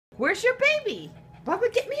Where's your baby?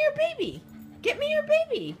 Bubba, get me your baby. Get me your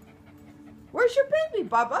baby. Where's your baby,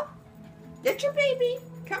 Bubba? Get your baby.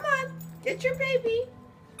 Come on. Get your baby.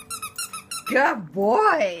 Good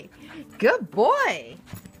boy. Good boy.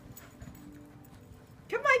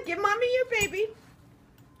 Come on, give mommy your baby.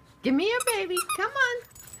 Give me your baby. Come on.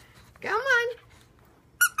 Come on.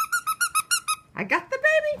 I got the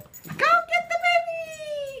baby. Go get the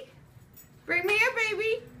baby. Bring me your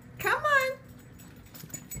baby. Come on.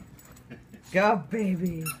 Go,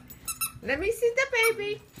 baby. Let me see the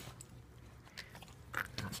baby.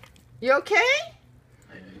 You okay?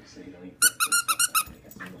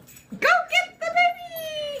 Go get the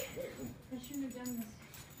baby! I shouldn't have done this.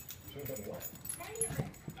 Shouldn't have done what? Any of it.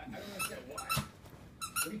 I don't understand why.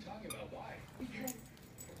 What are you talking about? Why? Because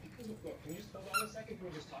Look, can you just hold on a second? Can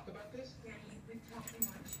we just talk about this? Danny, we've talked too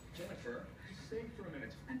much. Jennifer, just stay for a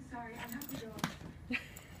minute. I'm sorry, I have to go.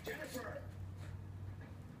 Jennifer! I'm sorry.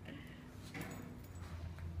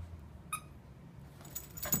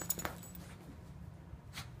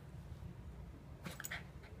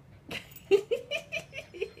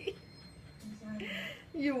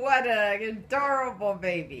 You what a adorable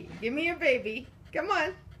baby. Give me your baby. Come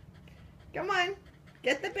on. Come on.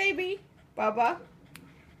 Get the baby, Bubba.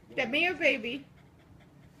 Get me your baby.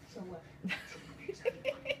 So what?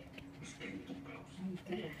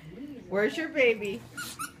 Where's your baby?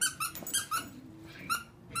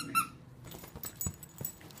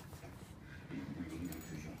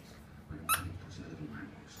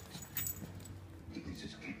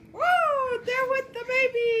 Whoa, they're with the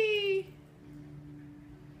baby.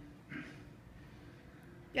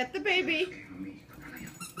 Get the baby.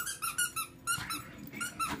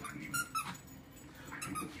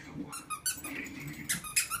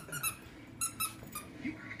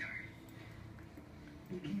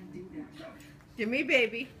 Give me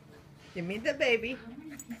baby. Give me the baby.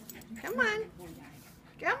 Come on.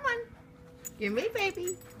 Come on. Give me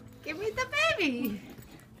baby. Give me the baby.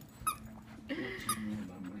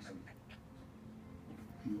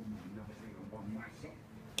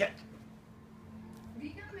 Get.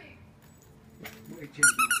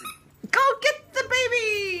 Go get the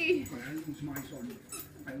baby. When I lose my son,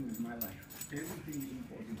 I lose my life. Everything is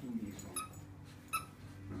important to me, son.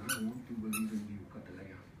 And I want to believe in you,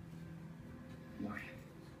 Catalina. Why?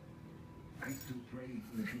 I still pray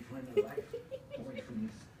that you find a life away from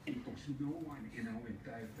this, because no one in our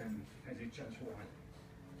entire family has a chance for one.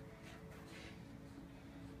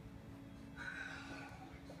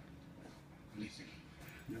 Listen,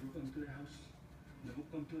 never come to the house, never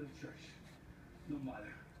come to the church. No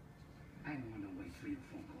matter. I don't want to wait for your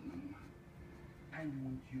phone call no more. I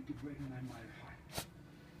want you to break my heart.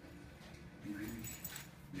 Maybe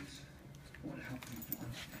this will help you to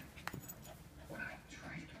understand.